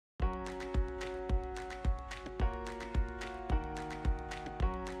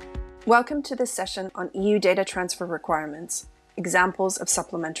Welcome to this session on EU data transfer requirements, examples of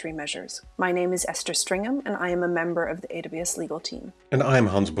supplementary measures. My name is Esther Stringham and I am a member of the AWS legal team. And I am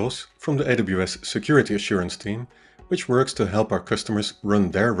Hans Bos from the AWS Security Assurance team, which works to help our customers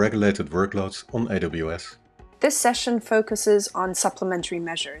run their regulated workloads on AWS. This session focuses on supplementary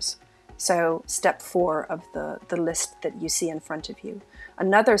measures, so step 4 of the list that you see in front of you.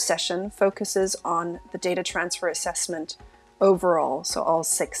 Another session focuses on the data transfer assessment overall, so all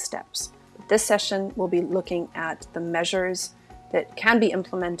 6 steps. This session will be looking at the measures that can be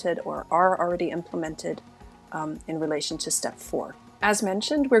implemented or are already implemented in relation to step 4. As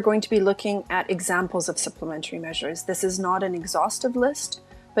mentioned, we're going to be looking at examples of supplementary measures. This is not an exhaustive list,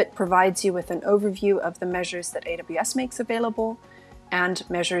 but provides you with an overview of the measures that AWS makes available and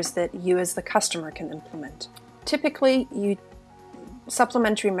measures that you as the customer can implement. Typically,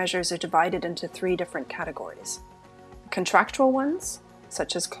 supplementary measures are divided into 3 different categories. Contractual ones,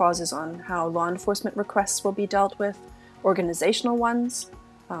 such as clauses on how law enforcement requests will be dealt with, organizational ones,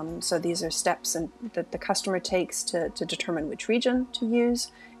 so these are steps that the customer takes to determine which region to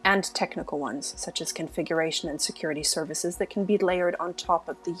use, and technical ones, such as configuration and security services that can be layered on top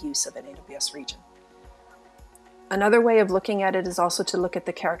of the use of an AWS region. Another way of looking at it is also to look at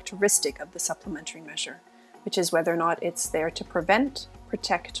the characteristic of the supplementary measure, which is whether or not it's there to prevent,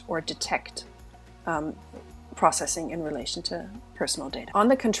 protect, or detect processing in relation to personal data. On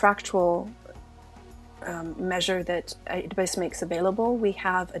the contractual measure that AWS makes available, we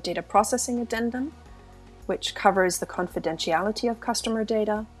have a data processing addendum, which covers the confidentiality of customer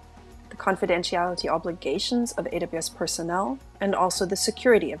data, the confidentiality obligations of AWS personnel, and also the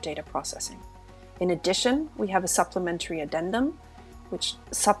security of data processing. In addition, we have a supplementary addendum, which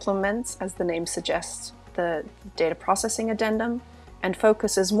supplements, as the name suggests, the data processing addendum, and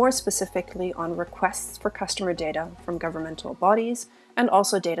focuses more specifically on requests for customer data from governmental bodies and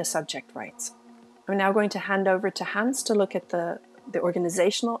also data subject rights. I'm now going to hand over to Hans to look at the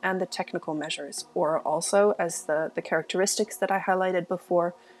organizational and the technical measures, or also, as the characteristics that I highlighted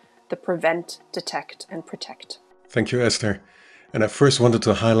before, the prevent, detect, and protect. Thank you, Esther. And I first wanted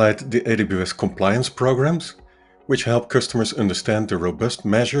to highlight the AWS Compliance Programs, which help customers understand the robust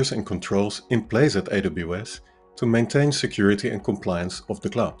measures and controls in place at AWS to maintain security and compliance of the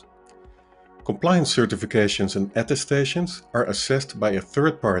cloud. Compliance certifications and attestations are assessed by a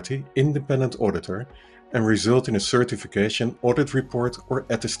third-party independent auditor and result in a certification audit report or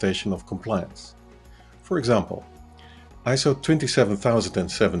attestation of compliance. For example, ISO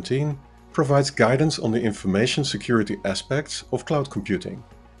 27017 provides guidance on the information security aspects of cloud computing,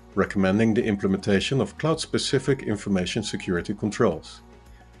 recommending the implementation of cloud-specific information security controls.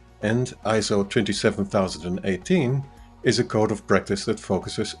 And ISO 27018 is a code of practice that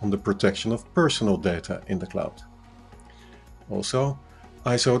focuses on the protection of personal data in the cloud. Also,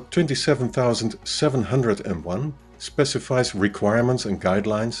 ISO 27701 specifies requirements and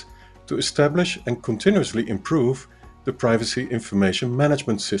guidelines to establish and continuously improve the Privacy Information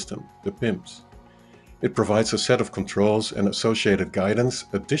Management System, the PIMS. It provides a set of controls and associated guidance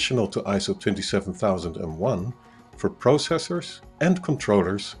additional to ISO 27001 for processors and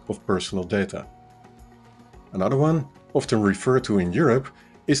controllers of personal data. Another one, often referred to in Europe,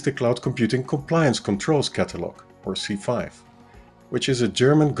 is the Cloud Computing Compliance Controls Catalog, or C5, which is a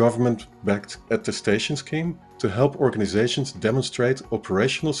German government-backed attestation scheme to help organizations demonstrate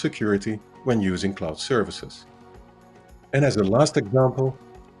operational security when using cloud services. And as a last example,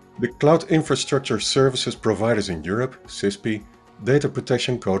 the Cloud Infrastructure Services Providers in Europe, CISP, Data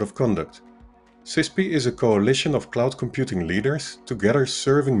Protection Code of Conduct. CISP is a coalition of cloud computing leaders together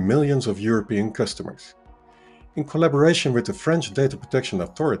serving millions of European customers. In collaboration with the French Data Protection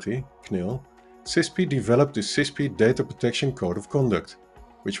Authority, CNIL, CISP developed the CISP Data Protection Code of Conduct,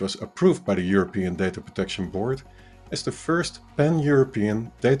 which was approved by the European Data Protection Board as the first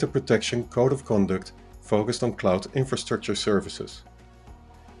pan-European data protection code of conduct focused on cloud infrastructure services.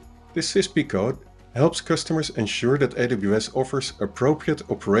 This CISP code helps customers ensure that AWS offers appropriate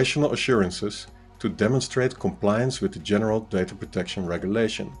operational assurances to demonstrate compliance with the General Data Protection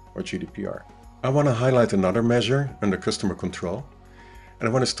Regulation, or GDPR. I want to highlight another measure under customer control, and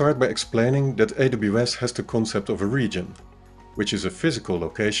I want to start by explaining that AWS has the concept of a region, which is a physical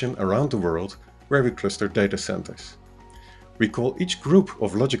location around the world where we cluster data centers. We call each group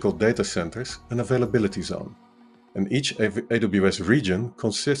of logical data centers an availability zone, and each AWS region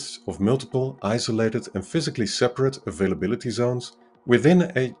consists of multiple isolated and physically separate availability zones within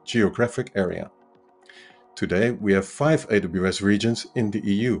a geographic area. Today we have 5 AWS regions in the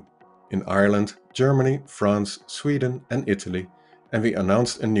EU, in Ireland, Germany, France, Sweden and Italy, and we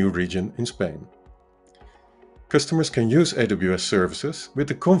announced a new region in Spain. Customers can use AWS services with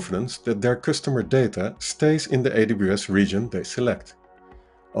the confidence that their customer data stays in the AWS region they select.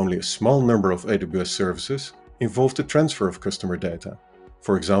 Only a small number of AWS services involve the transfer of customer data,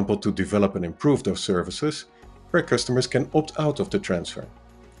 for example to develop and improve those services where customers can opt out of the transfer,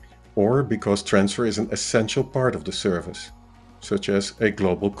 or because transfer is an essential part of the service, such as a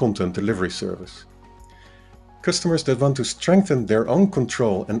global content delivery service. Customers that want to strengthen their own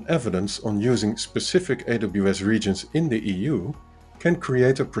control and evidence on using specific AWS regions in the EU can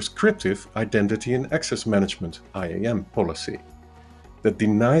create a prescriptive Identity and Access Management (IAM) policy that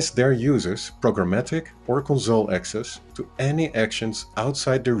denies their users programmatic or console access to any actions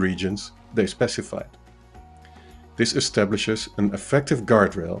outside the regions they specified. This establishes an effective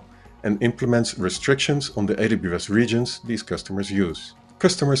guardrail and implements restrictions on the AWS regions these customers use.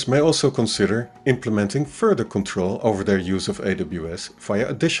 Customers may also consider implementing further control over their use of AWS via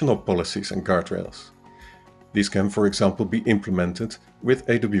additional policies and guardrails. These can, for example, be implemented with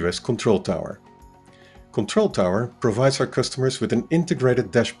AWS Control Tower. Control Tower provides our customers with an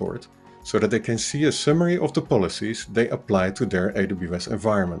integrated dashboard so that they can see a summary of the policies they apply to their AWS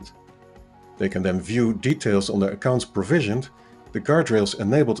environment. They can then view details on the accounts provisioned, the guardrails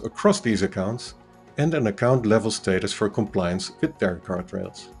enabled across these accounts, and an account level status for compliance with their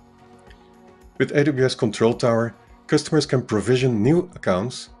guardrails. With AWS Control Tower, customers can provision new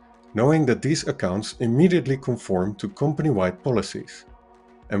accounts, knowing that these accounts immediately conform to company-wide policies.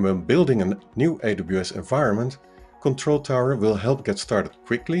 And when building a new AWS environment, Control Tower will help get started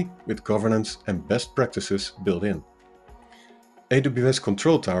quickly with governance and best practices built in. AWS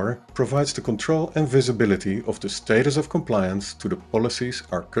Control Tower provides the control and visibility of the status of compliance to the policies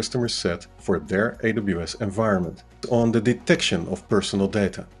our customers set for their AWS environment on the detection of personal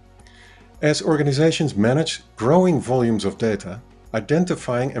data. As organizations manage growing volumes of data,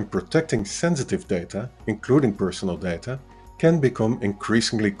 identifying and protecting sensitive data, including personal data, can become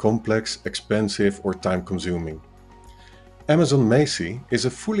increasingly complex, expensive, or time-consuming. Amazon Macie is a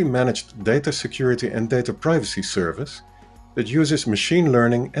fully managed data security and data privacy service that uses machine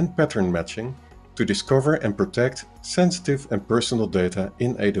learning and pattern matching to discover and protect sensitive and personal data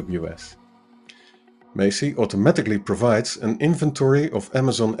in AWS. Macie automatically provides an inventory of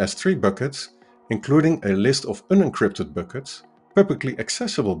Amazon S3 buckets, including a list of unencrypted buckets, publicly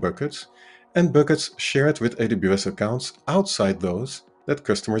accessible buckets, and buckets shared with AWS accounts outside those that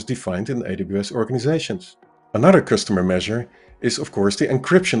customers defined in AWS organizations. Another customer measure is, of course, the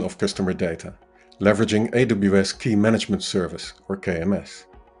encryption of customer data, leveraging AWS Key Management Service, or KMS.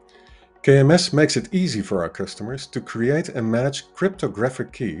 KMS makes it easy for our customers to create and manage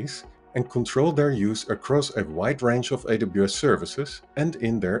cryptographic keys and control their use across a wide range of AWS services and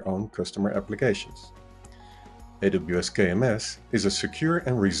in their own customer applications. AWS KMS is a secure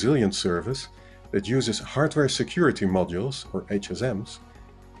and resilient service that uses hardware security modules, or HSMs,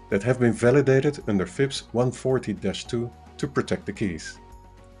 that have been validated under FIPS 140-2 to protect the keys.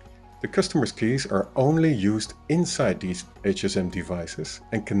 The customer's keys are only used inside these HSM devices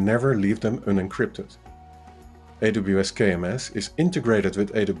and can never leave them unencrypted. AWS KMS is integrated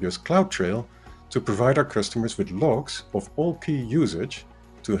with AWS CloudTrail to provide our customers with logs of all key usage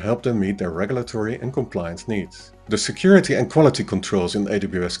to help them meet their regulatory and compliance needs. The security and quality controls in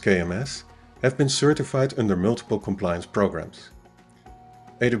AWS KMS have been certified under multiple compliance programs.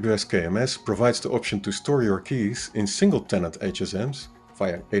 AWS KMS provides the option to store your keys in single-tenant HSMs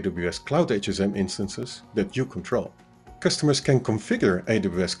via AWS Cloud HSM instances that you control. Customers can configure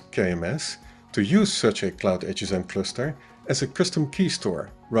AWS KMS to use such a Cloud HSM cluster as a custom key store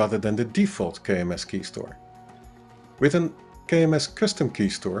rather than the default KMS key store. With an KMS Custom Key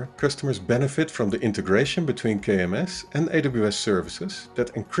Store, customers benefit from the integration between KMS and AWS services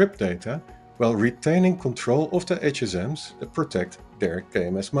that encrypt data while retaining control of the HSMs that protect their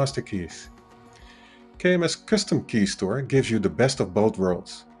KMS master keys. KMS Custom Key Store gives you the best of both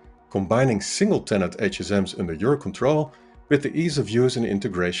worlds, combining single-tenant HSMs under your control with the ease of use and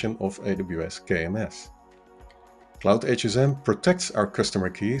integration of AWS KMS. Cloud HSM protects our customer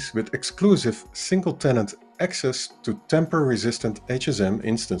keys with exclusive single-tenant access to tamper-resistant HSM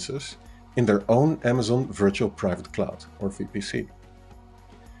instances in their own Amazon Virtual Private Cloud, or VPC.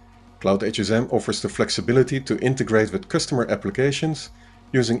 Cloud HSM offers the flexibility to integrate with customer applications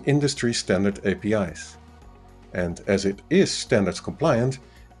using industry-standard APIs. And as it is standards compliant,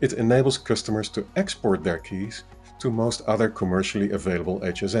 it enables customers to export their keys to most other commercially available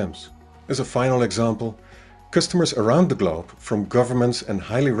HSMs. As a final example, customers around the globe, from governments and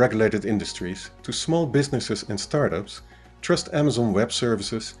highly regulated industries to small businesses and startups, trust Amazon Web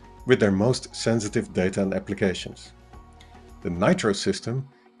Services with their most sensitive data and applications. The Nitro system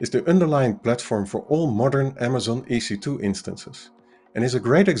is the underlying platform for all modern Amazon EC2 instances, and is a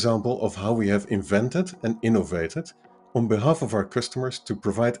great example of how we have invented and innovated on behalf of our customers to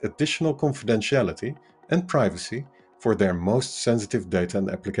provide additional confidentiality and privacy for their most sensitive data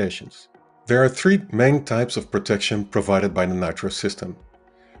and applications. There are three main types of protection provided by the Nitro system: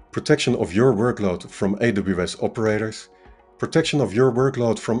 protection of your workload from AWS operators, protection of your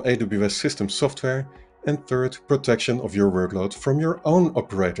workload from AWS system software, and third, protection of your workload from your own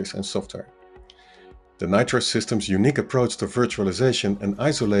operators and software. The Nitro system's unique approach to virtualization and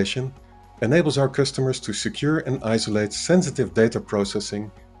isolation enables our customers to secure and isolate sensitive data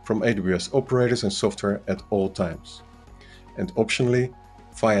processing from AWS operators and software at all times. And optionally,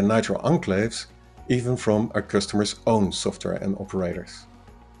 via Nitro enclaves, even from our customers' own software and operators.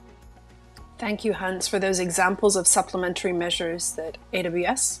 Thank you, Hans, for those examples of supplementary measures that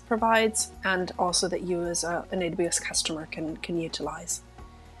AWS provides and also that you as an AWS customer can utilize.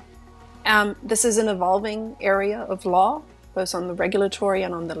 This is an evolving area of law, both on the regulatory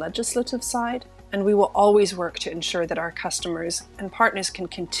and on the legislative side, and we will always work to ensure that our customers and partners can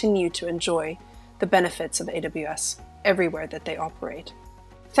continue to enjoy the benefits of AWS everywhere that they operate.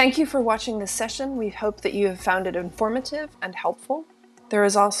 Thank you for watching this session. We hope that you have found it informative and helpful. There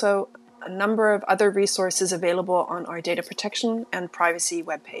is also a number of other resources available on our data protection and privacy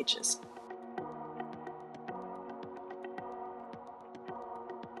web pages.